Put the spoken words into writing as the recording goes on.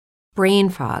brain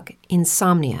fog,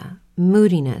 insomnia,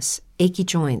 moodiness, achy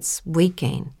joints, weight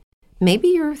gain. Maybe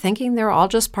you're thinking they're all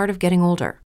just part of getting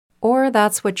older, or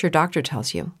that's what your doctor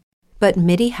tells you. But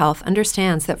MIDI Health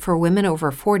understands that for women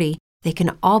over 40, they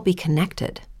can all be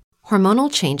connected. Hormonal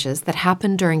changes that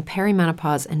happen during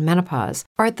perimenopause and menopause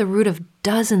are at the root of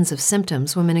dozens of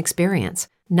symptoms women experience,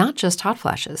 not just hot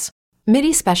flashes.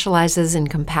 MIDI specializes in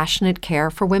compassionate care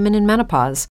for women in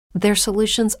menopause. Their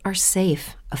solutions are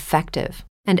safe, effective,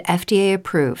 and FDA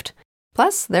approved.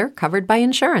 Plus, they're covered by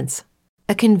insurance.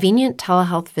 A convenient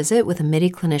telehealth visit with a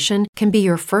MIDI clinician can be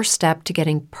your first step to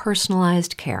getting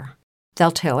personalized care.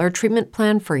 They'll tailor a treatment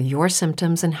plan for your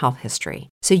symptoms and health history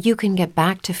so you can get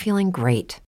back to feeling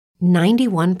great.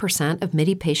 91% of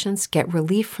MIDI patients get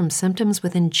relief from symptoms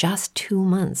within just 2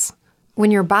 months.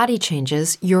 When your body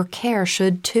changes, your care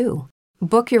should too.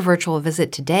 Book your virtual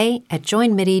visit today at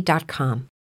joinmidi.com.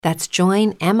 That's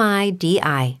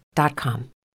joinmidi.com.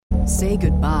 Say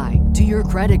goodbye to your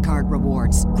credit card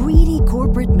rewards. Greedy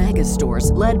corporate mega stores,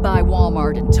 led by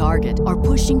Walmart and Target, are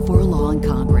pushing for a law in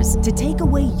Congress to take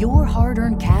away your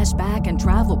hard-earned cash back and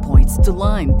travel points to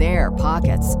line their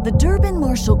pockets. The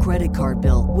Durbin-Marshall credit card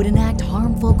bill would enact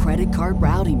harmful credit card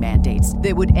routing mandates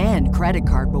that would end credit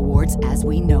card rewards as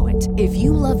we know it. If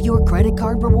you love your credit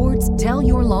card rewards, tell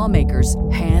your lawmakers,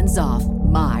 hands off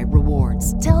my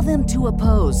rewards. Tell them to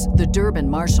oppose the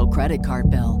Durbin-Marshall credit card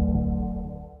bill.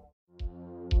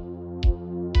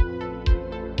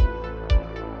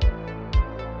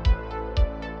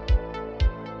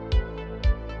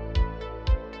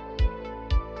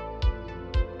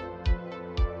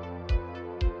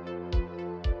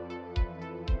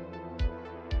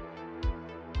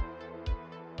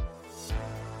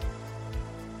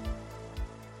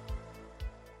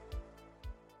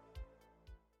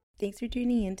 Thanks for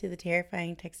tuning in to the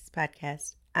Terrifying Texas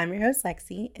Podcast. I'm your host,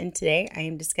 Lexi, and today I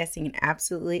am discussing an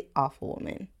absolutely awful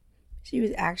woman. She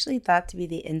was actually thought to be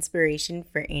the inspiration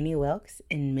for Annie Wilkes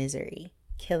in Misery,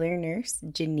 killer nurse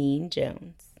Genene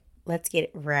Jones. Let's get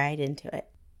right into it.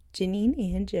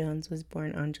 Genene Ann Jones was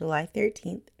born on July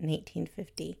 13th,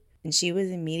 1850, and she was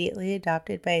immediately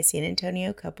adopted by a San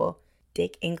Antonio couple,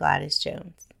 Dick and Gladys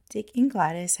Jones. Dick and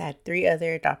Gladys had 3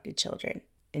 other adopted children,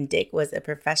 and Dick was a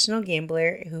professional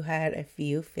gambler who had a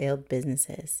few failed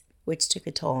businesses, which took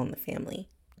a toll on the family.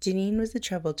 Genene was a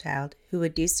troubled child who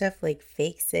would do stuff like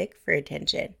fake sick for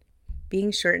attention.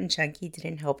 Being short and chunky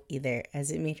didn't help either,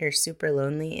 as it made her super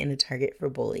lonely and a target for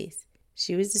bullies.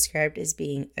 She was described as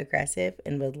being aggressive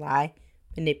and would lie,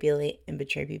 manipulate, and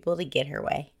betray people to get her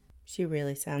way. She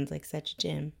really sounds like such a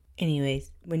gem.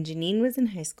 Anyways, when Genene was in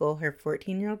high school, her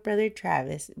 14-year-old brother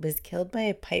Travis was killed by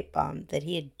a pipe bomb that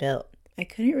he had built. I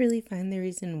couldn't really find the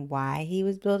reason why he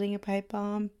was building a pipe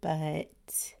bomb, but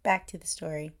back to the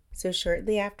story. So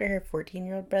shortly after her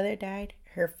 14-year-old brother died,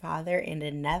 her father and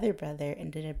another brother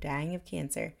ended up dying of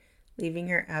cancer, leaving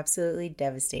her absolutely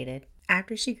devastated.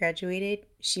 After she graduated,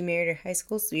 she married her high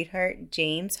school sweetheart,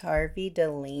 James Harvey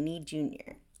Delaney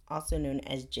Jr., also known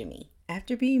as Jimmy.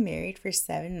 After being married for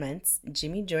 7 months,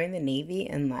 Jimmy joined the Navy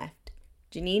and left.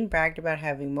 Genene bragged about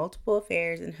having multiple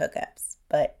affairs and hookups,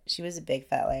 but she was a big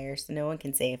fat liar, so no one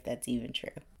can say if that's even true.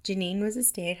 Genene was a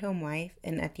stay-at-home wife,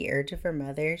 and at the urge of her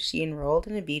mother, she enrolled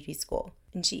in a beauty school,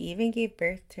 and she even gave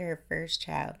birth to her first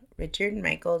child, Richard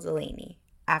Michael Delaney,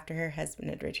 after her husband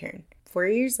had returned. 4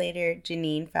 years later,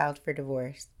 Genene filed for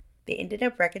divorce. They ended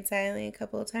up reconciling a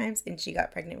couple of times, and she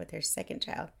got pregnant with her second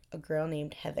child, a girl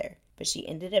named Heather, but she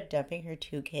ended up dumping her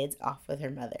 2 kids off with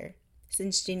her mother.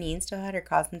 Since Genene still had her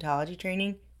cosmetology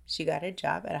training, she got a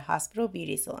job at a hospital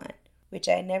beauty salon, which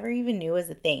I never even knew was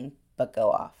a thing, but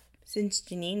go off. Since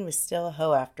Genene was still a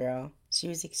hoe after all, she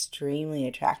was extremely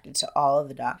attracted to all of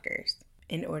the doctors.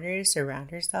 In order to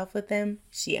surround herself with them,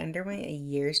 she underwent a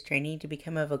year's training to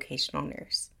become a vocational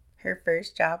nurse. Her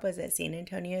first job was at San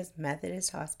Antonio's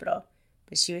Methodist Hospital,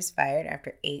 but she was fired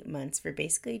after 8 months for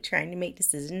basically trying to make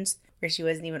decisions where she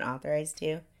wasn't even authorized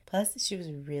to. Plus, she was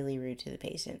really rude to the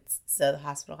patients, so the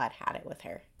hospital had it with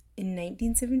her. In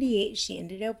 1978, she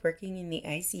ended up working in the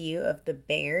ICU of the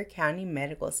Bexar County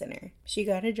Medical Center. She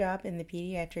got a job in the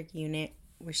pediatric unit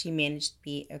where she managed to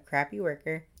be a crappy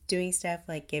worker, doing stuff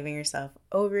like giving herself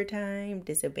overtime,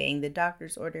 disobeying the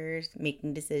doctor's orders,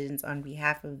 making decisions on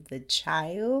behalf of the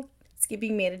child,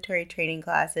 skipping mandatory training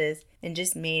classes, and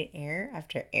just made error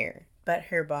after error. But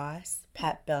her boss,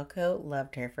 Pat Belko,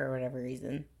 loved her for whatever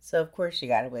reason, so of course she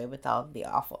got away with all of the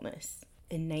awfulness.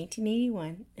 In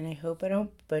 1981, and I hope I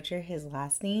don't butcher his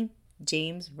last name,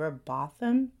 James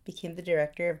Robotham became the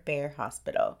director of Bexar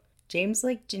Hospital. James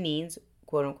liked Genene's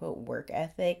quote-unquote work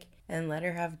ethic and let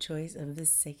her have choice of the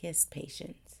sickest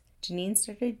patients. Janine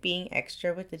started being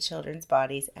extra with the children's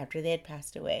bodies after they had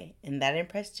passed away, and that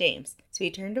impressed James, so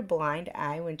he turned a blind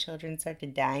eye when children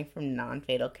started dying from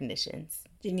non-fatal conditions.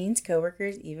 Janine's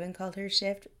coworkers even called her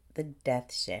shift the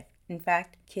death shift. In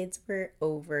fact, kids were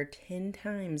over 10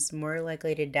 times more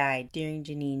likely to die during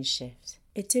Janine's shift.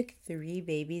 It took 3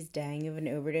 babies dying of an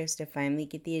overdose to finally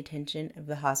get the attention of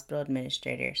the hospital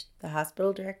administrators. The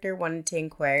hospital director wanted to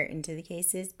inquire into the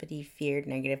cases, but he feared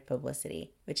negative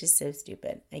publicity, which is so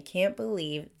stupid. I can't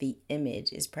believe the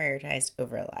image is prioritized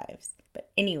over lives. But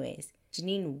anyways,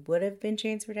 Janine would have been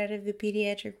transferred out of the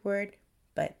pediatric ward,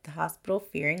 but the hospital,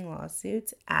 fearing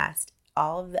lawsuits, asked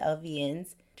all of the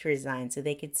LVNs to resign so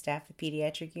they could staff the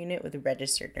pediatric unit with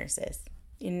registered nurses.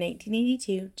 In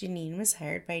 1982, Janine was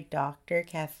hired by Dr.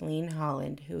 Kathleen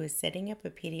Holland, who was setting up a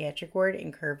pediatric ward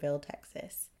in Kerrville,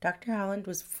 Texas. Dr. Holland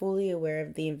was fully aware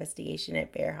of the investigation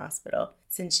at Bayer Hospital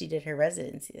since she did her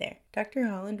residency there. Dr.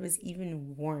 Holland was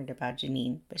even warned about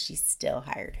Janine, but she still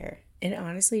hired her. It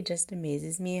honestly just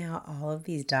amazes me how all of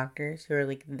these doctors, who are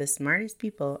like the smartest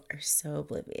people, are so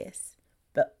oblivious.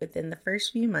 But within the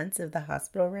first few months of the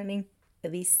hospital running,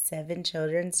 at least 7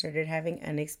 children started having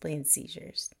unexplained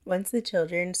seizures. Once the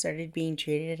children started being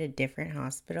treated at a different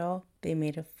hospital, they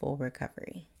made a full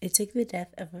recovery. It took the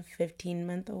death of a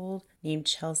 15-month-old named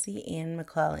Chelsea Ann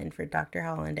McClellan for Dr.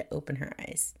 Holland to open her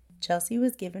eyes. Chelsea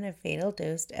was given a fatal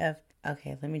dose of,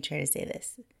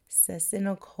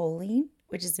 succinylcholine,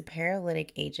 which is a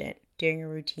paralytic agent, during a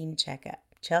routine checkup.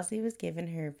 Chelsea was given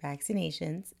her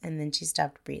vaccinations and then she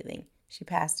stopped breathing. She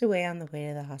passed away on the way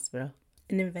to the hospital.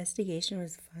 An investigation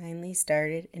was finally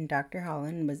started and Dr.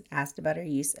 Holland was asked about her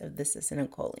use of the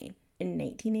succinylcholine. In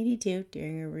 1982,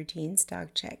 during a routine stock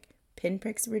check,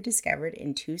 pinpricks were discovered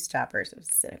in 2 stoppers of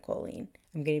succinylcholine.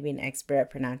 I'm going to be an expert at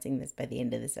pronouncing this by the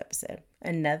end of this episode.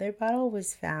 Another bottle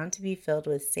was found to be filled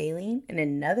with saline and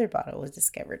another bottle was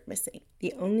discovered missing.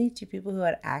 The only 2 people who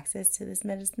had access to this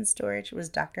medicine storage was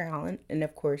Dr. Holland and,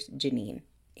 of course, Janine.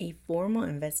 A formal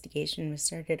investigation was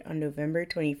started on November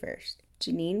 21st.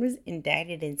 Janine was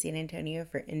indicted in San Antonio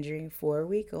for injuring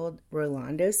 4-week-old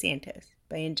Rolando Santos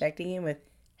by injecting him with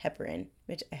heparin,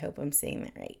 which I hope I'm saying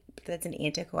that right, but that's an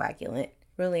anticoagulant.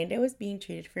 Rolando was being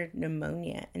treated for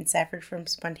pneumonia and suffered from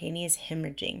spontaneous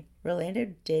hemorrhaging.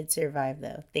 Rolando did survive,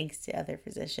 though, thanks to other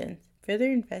physicians.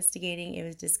 Further investigating, it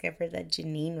was discovered that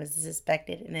Janine was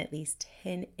suspected in at least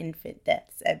 10 infant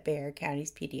deaths at Bexar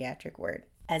County's pediatric ward.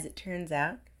 As it turns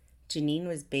out, Janine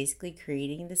was basically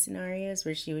creating the scenarios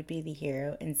where she would be the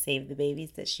hero and save the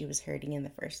babies that she was hurting in the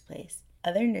first place.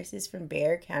 Other nurses from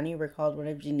Bexar County recalled one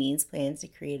of Janine's plans to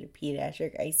create a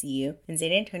pediatric ICU in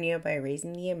San Antonio by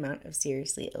raising the amount of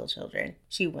seriously ill children.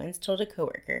 She once told a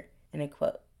coworker, and I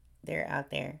quote, "They're out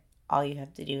there. All you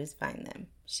have to do is find them."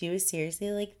 She was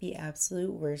seriously like the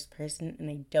absolute worst person, and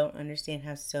I don't understand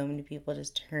how so many people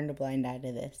just turned a blind eye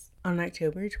to this. On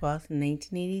October 12,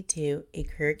 1982, a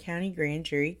Kerr County grand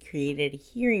jury created a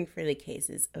hearing for the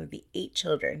cases of the 8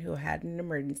 children who had an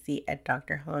emergency at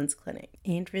Dr. Holland's clinic,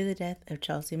 and for the death of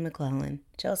Chelsea McClellan.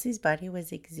 Chelsea's body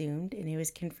was exhumed, and it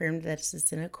was confirmed that a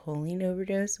succinylcholine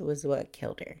overdose was what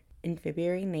killed her. In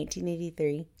February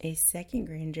 1983, a second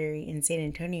grand jury in San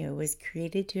Antonio was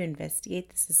created to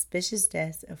investigate the suspicious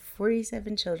deaths of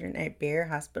 47 children at Bayer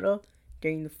Hospital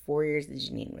during the 4 years that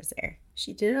Janine was there.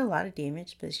 She did a lot of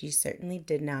damage, but she certainly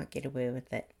did not get away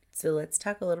with it. So let's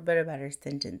talk a little bit about her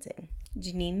sentencing.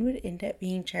 Janine would end up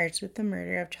being charged with the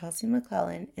murder of Chelsea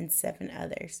McClellan and 7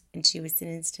 others, and she was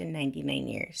sentenced to 99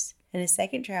 years. In a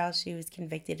second trial, she was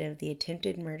convicted of the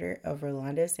attempted murder of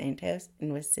Rolando Santos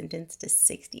and was sentenced to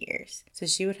 60 years. So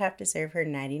she would have to serve her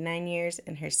 99 years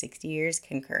and her 60 years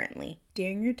concurrently.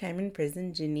 During her time in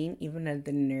prison, Janine even had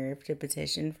the nerve to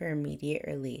petition for immediate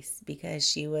release because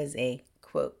she was a,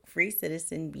 quote, free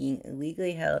citizen being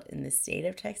illegally held in the state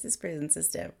of Texas prison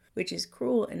system, which is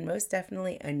cruel and most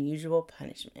definitely unusual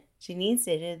punishment. Janine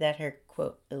stated that her,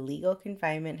 quote, illegal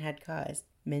confinement had caused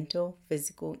mental,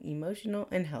 physical, emotional,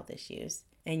 and health issues.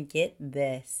 And get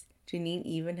this, Janine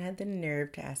even had the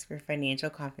nerve to ask for financial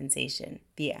compensation.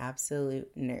 The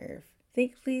absolute nerve.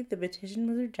 Thankfully, the petition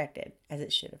was rejected, as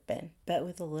it should have been. But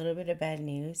with a little bit of bad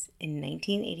news, in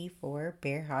 1984,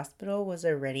 Bayer Hospital was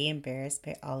already embarrassed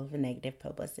by all of the negative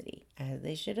publicity, as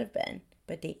they should have been.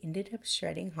 But they ended up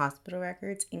shredding hospital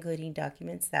records, including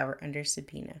documents that were under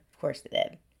subpoena. Of course they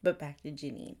did. But back to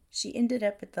Janine. She ended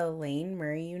up at the Lane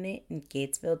Murray unit in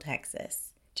Gatesville,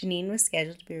 Texas. Janine was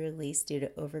scheduled to be released due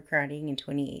to overcrowding in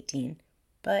 2018.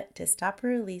 But to stop her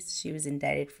release, she was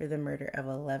indicted for the murder of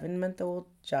 11-month-old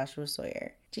Joshua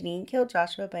Sawyer. Janine killed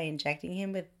Joshua by injecting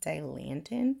him with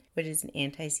Dilantin, which is an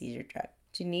anti-seizure drug.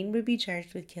 Janine would be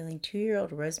charged with killing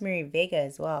 2-year-old Rosemary Vega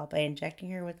as well by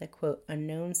injecting her with a, quote,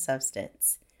 unknown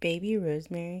substance. Baby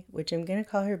Rosemary, which I'm going to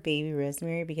call her Baby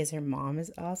Rosemary because her mom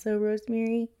is also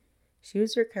Rosemary, she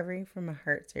was recovering from a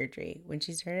heart surgery when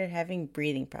she started having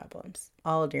breathing problems,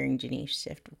 all during Janine's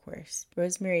shift, of course.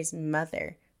 Rosemary's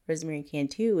mother, Rosemary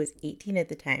Cantu, was 18 at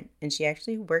the time, and she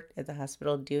actually worked at the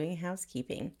hospital doing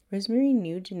housekeeping. Rosemary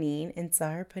knew Janine and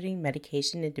saw her putting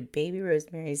medication into baby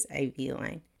Rosemary's IV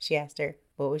line. She asked her,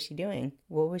 what was she doing?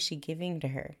 What was she giving to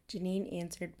her? Janine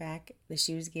answered back that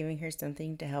she was giving her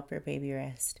something to help her baby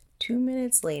rest. 2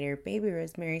 minutes later, baby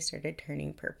Rosemary started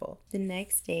turning purple. The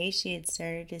next day, she had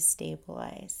started to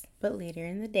stabilize. But later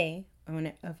in the day,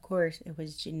 when of course it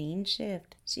was Janine's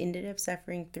shift, she ended up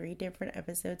suffering 3 different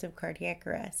episodes of cardiac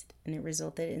arrest, and it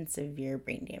resulted in severe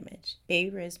brain damage.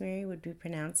 Baby Rosemary would be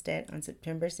pronounced dead on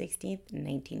September 16th,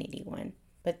 1981.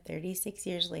 But 36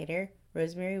 years later,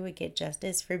 Rosemary would get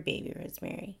justice for baby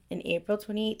Rosemary. In April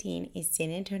 2018, a San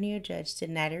Antonio judge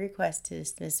denied a request to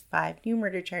dismiss 5 new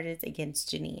murder charges against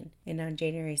Janine. And on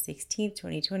January 16,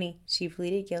 2020, she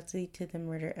pleaded guilty to the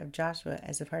murder of Joshua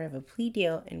as a part of a plea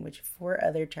deal in which 4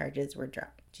 other charges were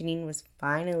dropped. Janine was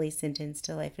finally sentenced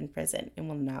to life in prison and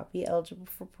will not be eligible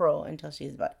for parole until she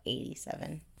is about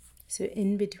 87. So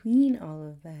in between all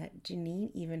of that, Janine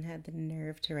even had the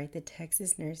nerve to write the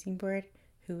Texas Nursing Board,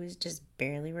 who was just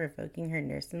barely revoking her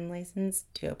nursing license,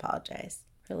 to apologize.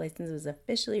 Her license was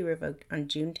officially revoked on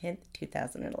June 10th,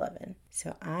 2011.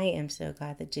 So I am so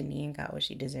glad that Janine got what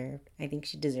she deserved. I think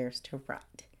she deserves to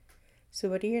rot. So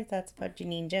what are your thoughts about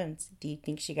Janine Jones? Do you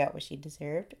think she got what she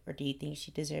deserved, or do you think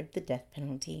she deserved the death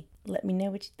penalty? Let me know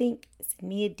what you think. Send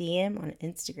me a DM on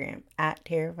Instagram at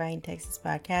Terrifying Texas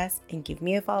Podcast and give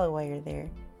me a follow while you're there.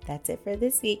 That's it for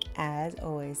this week. As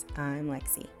always, I'm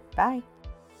Lexi. Bye.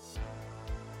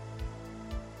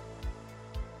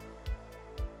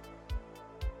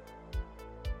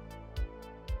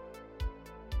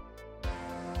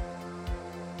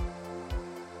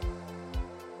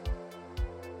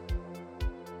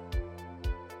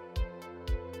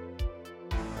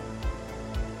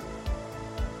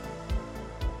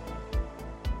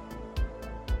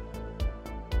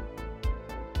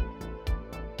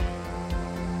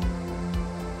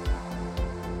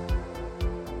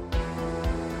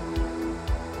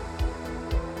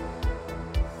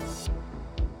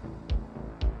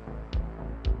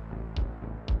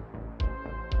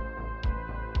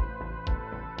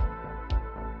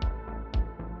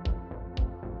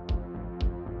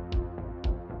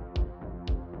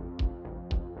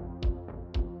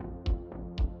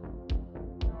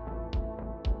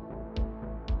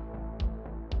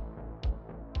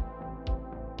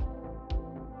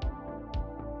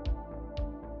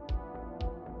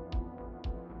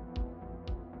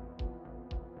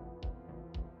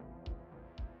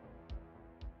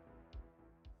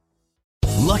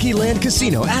 Lucky Land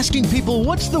Casino, asking people,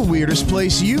 what's the weirdest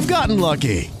place you've gotten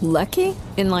lucky? Lucky?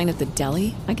 In line at the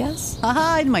deli, I guess?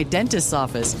 Aha, in my dentist's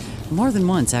office. More than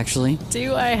once, actually.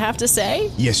 Do I have to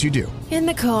say? Yes, you do. In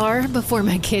the car before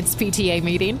my kids' PTA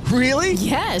meeting. Really?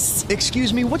 Yes.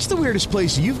 Excuse me, what's the weirdest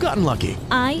place you've gotten lucky?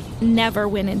 I never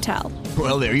win and tell.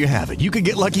 Well, there you have it. You can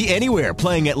get lucky anywhere,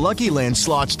 playing at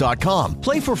LuckyLandSlots.com.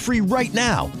 Play for free right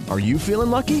now. Are you feeling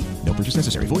lucky? No purchase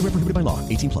necessary. Void where prohibited by law.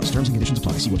 18+. Terms and conditions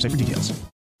apply. See website for details.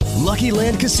 Lucky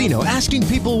Land Casino, asking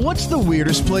people, what's the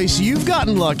weirdest place you've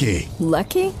gotten lucky?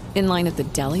 Lucky? In line at the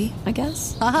deli, I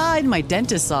guess? Aha, in my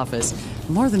dentist's office.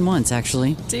 More than once,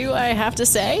 actually. Do I have to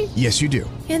say? Yes, you do.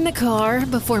 In the car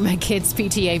before my kids'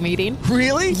 PTA meeting.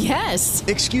 Really? Yes.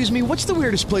 Excuse me, what's the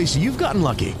weirdest place you've gotten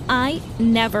lucky? I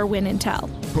never win and tell.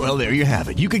 Well, there you have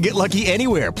it. You can get lucky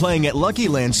anywhere, playing at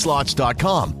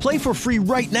LuckyLandSlots.com. Play for free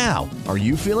right now. Are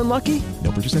you feeling lucky?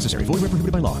 No purchase necessary. Void where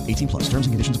prohibited by law. 18+. Terms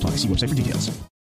and conditions apply. See website for details.